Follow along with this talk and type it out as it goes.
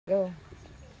Go.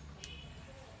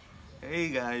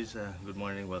 Hey guys, good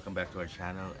morning. Welcome back to our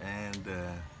channel. And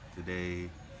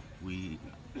today we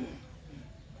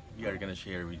are gonna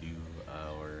share with you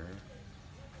our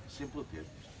simple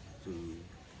tips to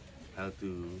how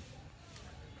to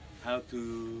how to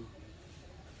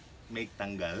make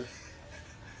tanggal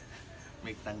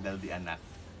make tanggal the anak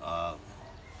of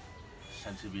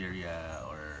Sansevieria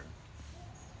or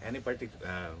any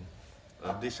particular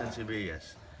of these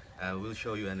Sansevierias. We'll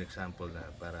show you an example na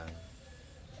parang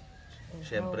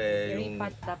siyempre yung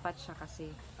Repot dapat siya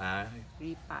kasi.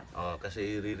 Repot.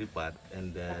 Kasi re-repot and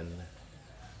then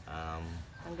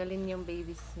Tanggalin yung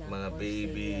babies na. mga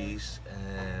babies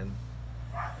and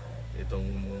itong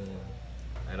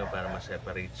para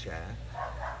ma-separate siya.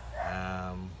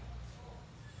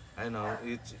 I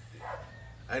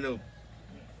know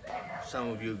some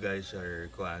of you guys are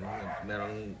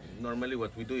normally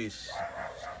what we do is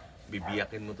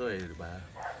bibiyakin mo to di ba?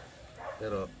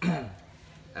 Pero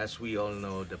as we all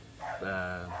know, the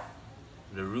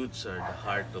roots are the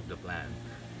heart of the plant.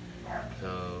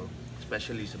 So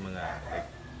especially sa mga like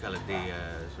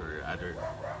calatheas or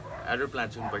other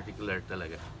plants in particular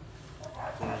talaga.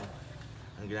 Kung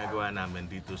ang ginagawa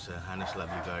namin dito sa Hannah's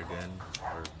Lovely Garden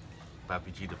or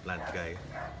Papi G the plant guy,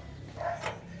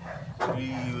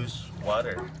 we use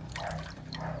water.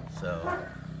 So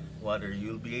water,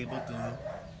 you'll be able to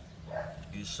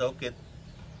soak it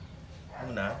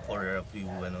muna for a few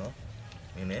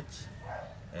minutes,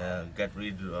 get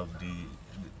rid of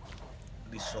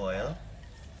the soil,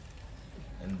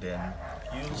 and then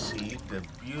you'll see the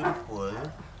beautiful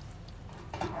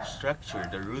structure,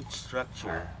 the root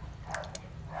structure.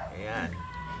 Ayan,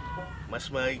 mas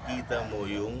makikita mo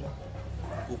yung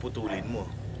puputulin mo,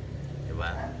 diba?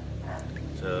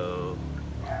 So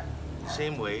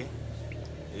same way,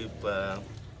 if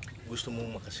gusto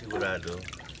mong makasigurado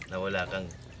na wala kang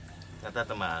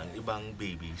natatamaang ibang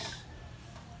babies,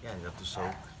 yan, you have to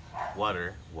soak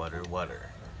water.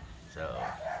 So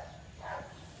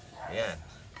ayan,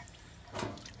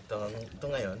 ito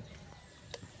ngayon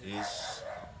is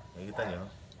nakikita nyo,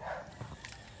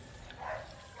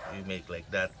 you make like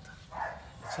that.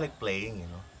 It's like playing, you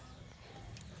know.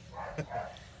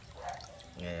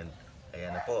 And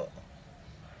ayan na po,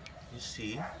 you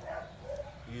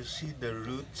see the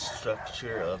root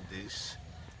structure of this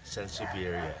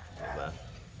Sansevieria, diba?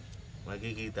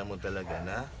 Makikita mo talaga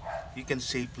na you can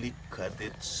safely cut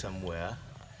it somewhere.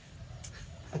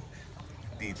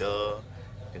 Dito,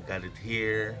 you can cut it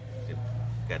here, you can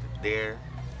cut it there.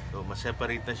 So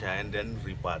ma-separate na siya and then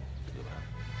repot, diba?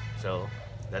 So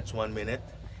that's 1 minute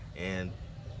and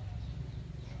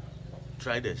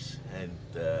try this and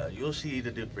you'll see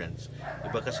the difference.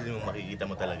 Diba kasi makikita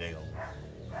mo talaga yung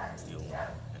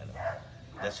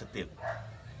that's a tip.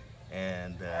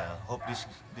 And hope this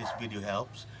video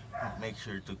helps. Make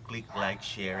sure to click like,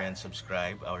 share, and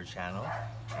subscribe our channel.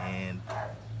 And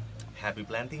happy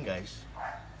planting, guys.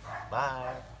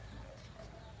 Bye.